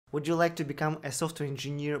Would you like to become a software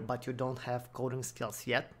engineer but you don't have coding skills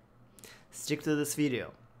yet? Stick to this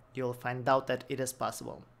video. You'll find out that it is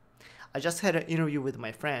possible. I just had an interview with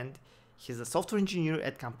my friend. He's a software engineer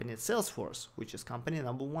at company Salesforce, which is company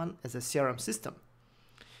 #1 as a CRM system.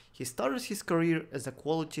 He started his career as a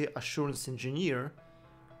quality assurance engineer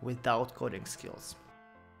without coding skills.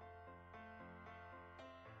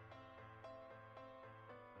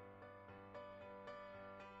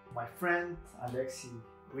 My friend Alexey,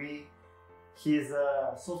 he's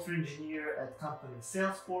a software engineer at company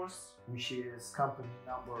Salesforce, which is company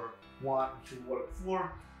 #1 he worked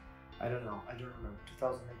for. I don't remember,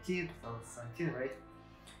 2018, 2017, right?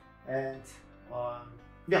 And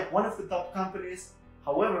one of the top companies.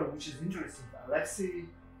 However, which is interesting, Alexey,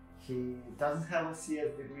 he doesn't have a CS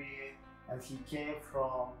degree and he came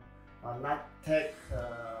from a not tech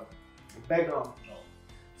background.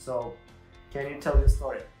 So, can you tell your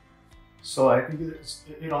story? So I think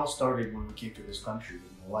it all started when we came to this country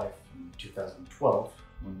with my wife in 2012,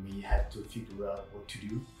 when we had to figure out what to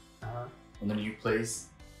do in a new place,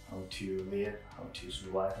 how to live, how to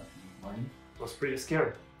survive, how to make money. It was pretty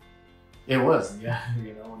scary. It was, yeah.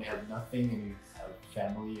 You know, when you have nothing and you have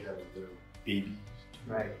family, you have the baby to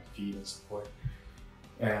feed and support.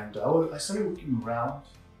 And I started looking around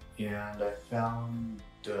and I found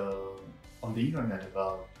on the internet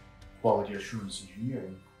about quality assurance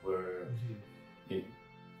engineering, where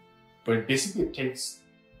basically it takes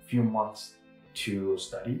a few months to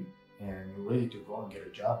study and you're ready to go and get a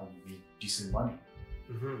job and make decent money.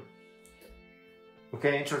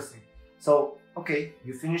 Okay, interesting. So, okay,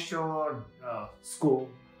 you finished your school,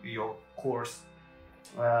 your course.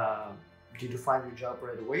 Did you find your job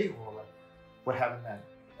right away, or like, what happened then?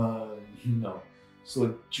 No.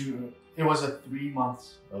 So it was a 3-month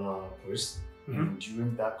course. And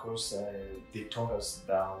during that course, they taught us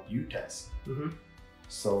about uTest.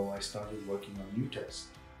 So I started working on uTest,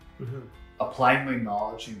 applying my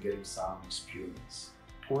knowledge and getting some experience.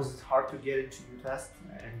 Was it hard to get into uTest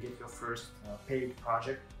and get your first paid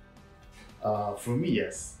project? For me,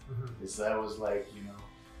 yes. Because I was like, you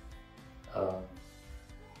know,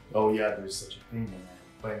 oh yeah, there's such a thing, and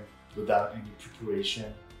I went without any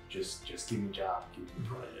preparation. Just give me a job, give me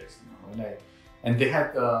projects, you know. And they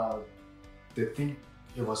had the thing,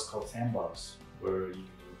 it was called Sandbox,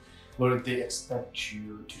 where they expect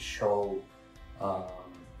you to show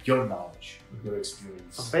your knowledge, your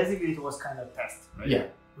experience. So basically, it was kind of a test, right? Yeah,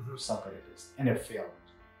 some kind of test, and it failed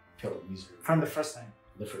miserably. From the first time.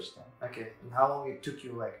 The first time. Okay, and how long it took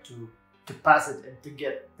you like to pass it and to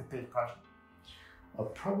get the paid project?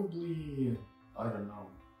 Probably, I don't know,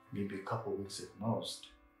 maybe a couple weeks at most.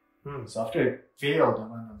 So after it failed, I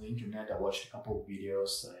went on the internet, I watched a couple of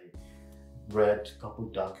videos, I read a couple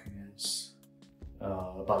of documents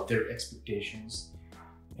about their expectations,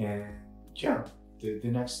 and yeah,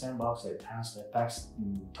 the next sandbox I passed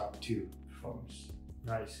in top 2 performance.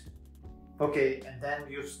 Nice. Okay, and then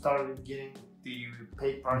you started getting the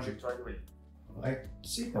paid project right away. I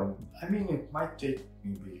see them. I mean, it might take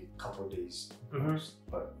maybe a couple of days,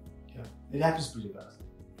 but yeah, it happens pretty fast.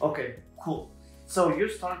 Okay, cool. So you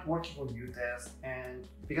start working on uTest, and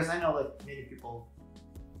because I know that many people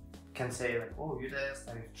can say like, oh, uTest,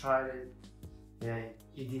 I've tried it, yeah, it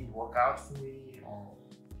didn't work out for me or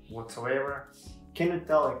whatsoever. Can you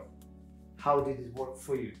tell like how did it work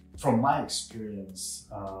for you? From my experience,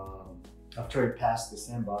 after I passed the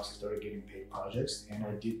sandbox, I started getting paid projects, and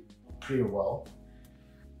I did pretty well.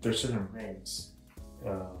 There's certain ranks.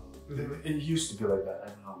 It used to be like that. I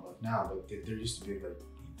don't know about now, but there used to be like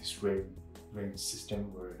this rank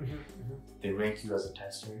system where they rank you as a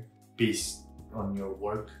tester based on your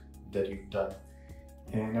work that you've done.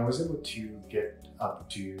 And I was able to get up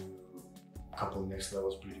to a couple of next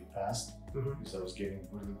levels pretty fast because I was getting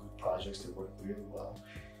really good projects that worked really well.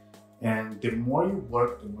 And the more you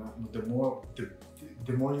work, the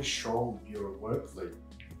more you show your work, like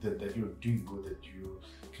that you're doing good, that you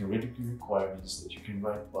can read the requirements, that you can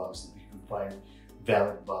write bugs, that you can find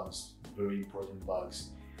valid bugs, very important bugs,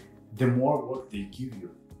 the more work they give you.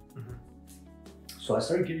 So I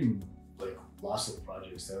started getting like lots of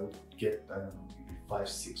projects. I would get, I don't know, maybe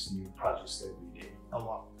 5-6 new projects every day. Oh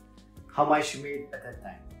wow. How much you made at that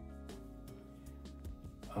time?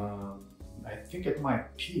 I think at my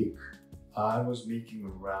peak, I was making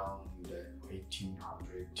around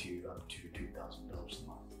 $1,800 to up to $2,000 a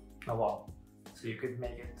month. Oh wow. So you could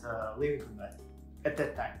make it living from that at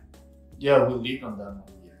that time? Yeah, we lived on that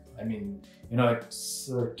one year. I mean, you know, it's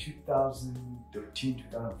 2013,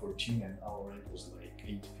 2014, and our rent was like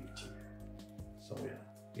 $850. So yeah.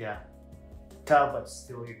 Yeah. Tough, but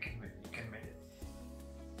still you can make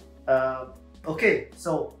it. Okay,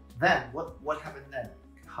 so then what happened then?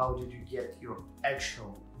 How did you get your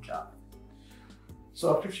actual job?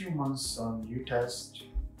 So after a few months on uTest,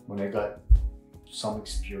 when I got some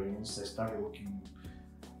experience, I started looking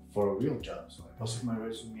for a real job. So I posted my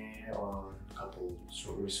resume on a couple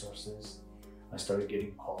resources. I started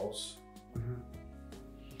getting calls.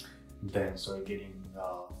 Then started getting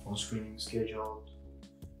phone screening scheduled.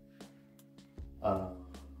 I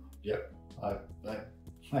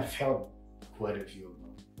failed quite a few of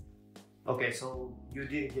them. Okay, so you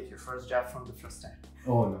didn't get your first job from the first time.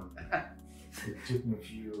 Oh no, it took me a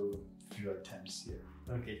few attempts here.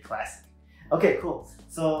 Okay, classic. Okay, cool.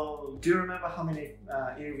 So do you remember how many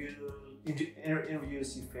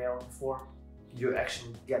interviews you failed before you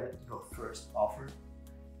actually get your first offer?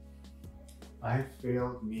 I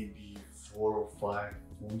failed maybe 4 or 5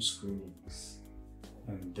 phone screenings,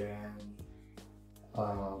 and then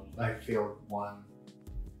I failed one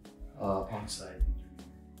on-site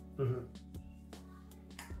interview.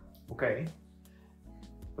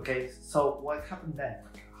 Okay. So what happened then?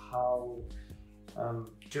 Like how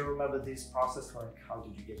do you remember this process? Like how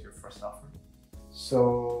did you get your first offer?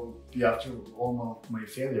 So after all my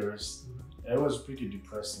failures, it was pretty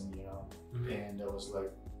depressing, you know. And I was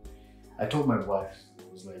like, I told my wife,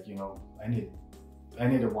 it was like, you know, I need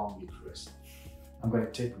a 1 week rest. I'm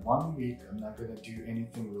gonna take 1 week. I'm not gonna do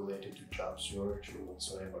anything related to job search or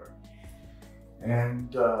whatsoever.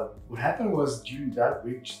 And what happened was during that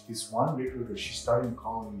week, this one recruiter, she started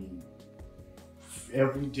calling me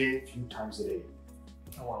every day, a few times a day.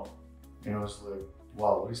 Oh wow! And I was like,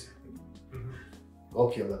 wow, what is happening?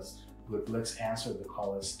 Okay, let's answer the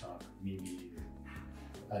call. Let's talk. Maybe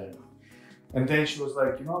I don't know. And then she was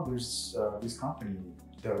like, you know, there's this company.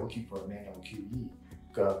 They're looking for a manual QE,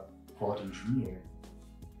 quality engineer.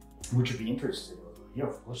 Would you be interested? I was like, yeah,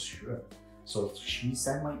 of course, sure. So she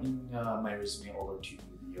sent my resume over to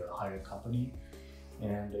the hiring company,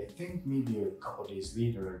 and I think maybe a couple of days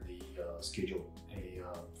later they scheduled a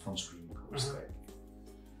phone screening over Skype.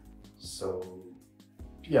 So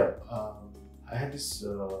yeah, I had this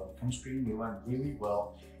phone screening. It went really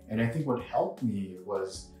well, and I think what helped me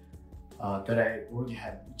was that I already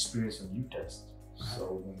had experience on uTest.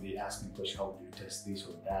 So when they asked me question, how do you test this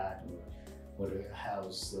or that, or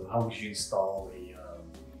how would you install a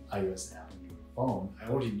iOS app on your phone, I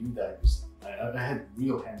already knew that because I had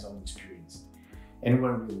real hands-on experience, and it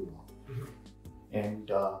went really well. And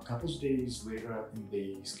a couple of days later, I think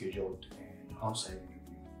they scheduled an on-site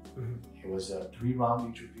interview. It was a 3-round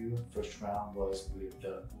interview. First round was with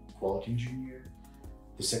the quality engineer.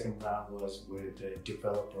 The second round was with the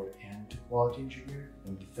developer and quality engineer,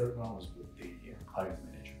 and the third round was with the hiring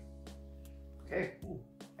manager. Okay, cool.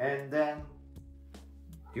 And then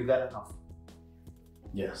you got an offer.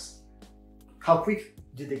 Yes. How quick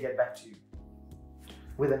did they get back to you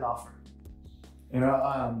with an offer? You know,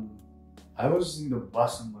 I was in the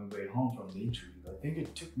bus on my way home from the interview. I think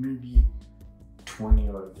it took maybe 20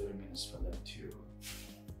 or 30 minutes for them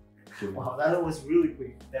to. Wow, that was really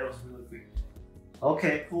quick.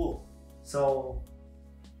 Okay, cool. So,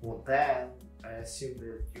 well, then I assume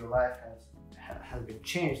that your life has been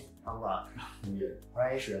changed a lot. Yeah,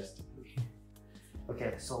 right? drastically.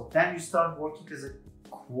 Okay, so then you start working as a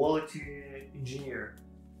quality engineer,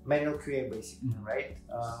 manual QA basically, right?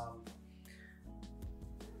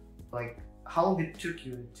 Like, how long it took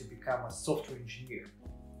you to become a software engineer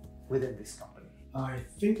within this company? I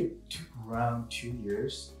think it took around 2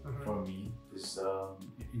 years for me, because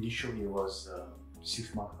initially it was a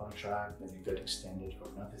 6-month contract, then it got extended for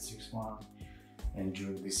another 6 months. And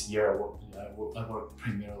during this year, I worked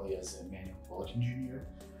primarily as a manual quality engineer,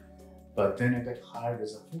 but then I got hired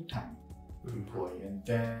as a full-time employee. And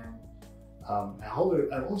then I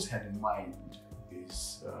always had in mind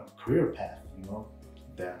this career path, you know,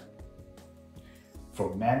 that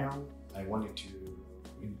from manual, I wanted to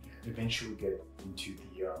eventually get into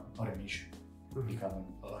the automation, become an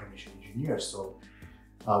automation engineer. So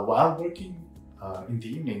while working in the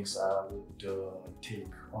evenings, I would take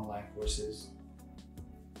online courses,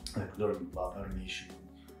 like learning about automation,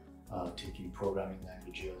 taking programming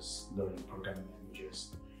languages, learning programming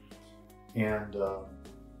languages. And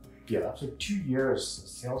after 2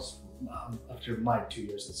 years at after my 2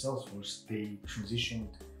 years at Salesforce, they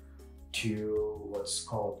transitioned to what's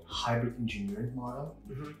called hybrid engineering model,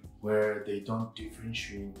 where they don't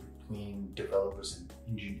differentiate between developers and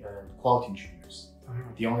quality engineers.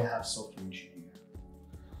 They only have software engineer,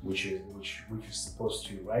 which is supposed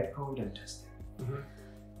to write code and test it.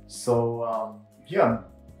 So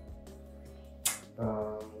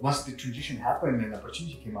once the transition happened, an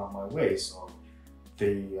opportunity came out my way. So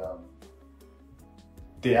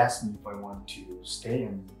they asked me if I wanted to stay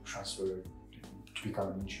and transfer to become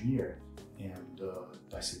an engineer, and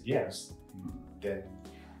I said yes. And then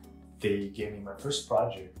they gave me my first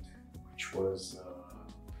project, which was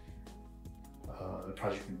a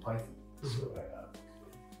project in Python. So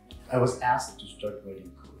I was asked to start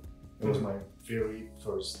writing code. It was my very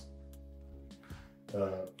first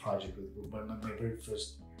project, my very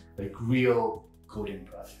first like real coding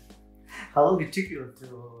project. How long it took you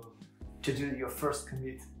to do your first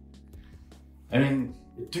commit? I mean,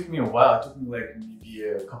 it took me a while. It took me like maybe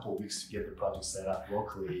a couple of weeks to get the project set up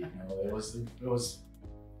locally. You know,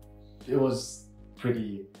 it was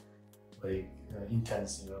pretty like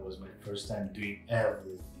intense. You know, it was my first time doing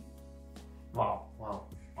everything. Wow,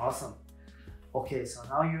 awesome. Okay, so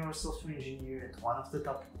now you're a software engineer at one of the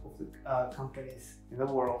top of the companies in the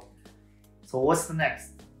world. So what's the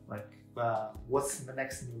next? Like, what's the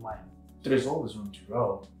next in your mind? There's always room to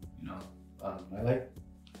grow. You know, I like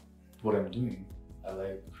what I'm doing. I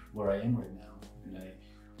like where I am right now, and I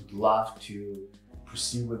would love to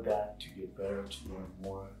proceed with that, to get better, to learn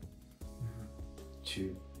more,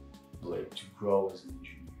 to grow as an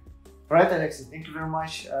engineer. All right, Alexey, thank you very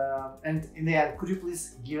much. And in the end, could you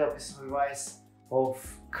please give a piece of advice of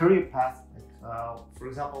career path? Like, for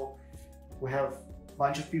example, we have a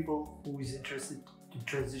bunch of people who is interested to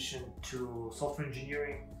transition to software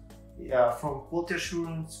engineering, from quality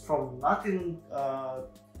assurance, from not even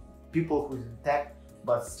people who is in tech,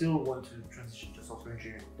 but still want to transition to software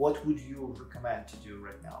engineering. What would you recommend to do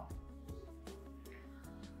right now?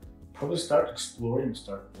 Probably start exploring,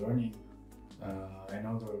 start learning. I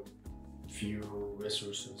know there are few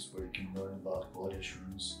resources where you can learn about quality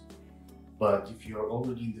assurance, but if you're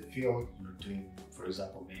already in the field, you're doing, for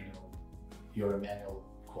example, you're a manual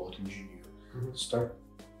quality engineer, start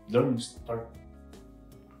learning,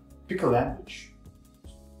 pick a language,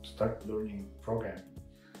 start learning programming.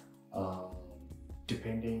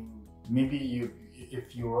 Depending, maybe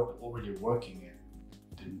if you're already working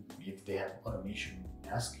then if they have automation,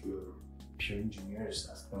 ask your peer engineers,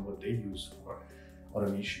 ask them what they use for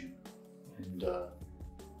automation, and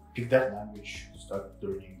pick that language, start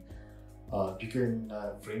learning. Pick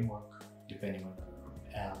a framework depending on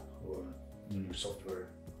your app or your software.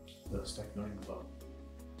 Start learning about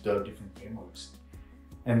the different frameworks,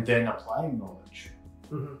 and then applying knowledge.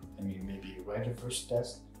 I mean, maybe write a first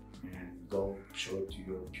test and go show it to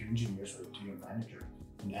your peer engineers or to your manager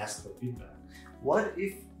and ask for feedback. What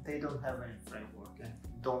if they don't have any framework and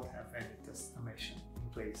don't have any test automation in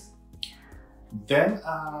place? Then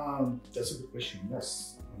that's a good question.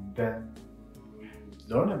 Yes, and then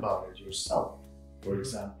learn about it yourself. For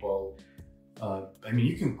example, I mean,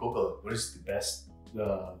 you can Google what is the best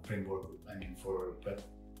framework. I mean, for web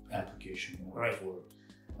application or for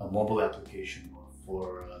a mobile application or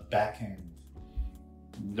for backend.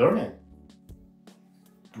 Learn it.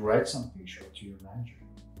 Write something, show it to your manager.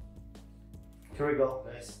 Here we go,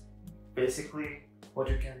 guys. Basically, what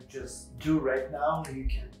you can just do right now, you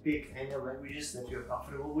can pick any languages that you're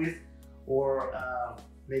comfortable with, or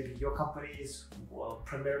maybe your company is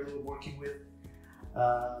primarily working with.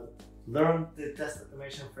 Learn the test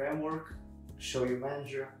automation framework, show your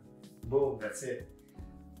manager. Boom, that's it.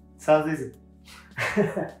 Sounds easy.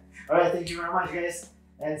 All right, thank you very much, guys,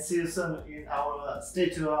 and see you soon in our stay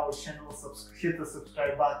to our channel. Hit the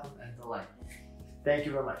subscribe button and the like. Thank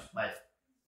you very much. Bye.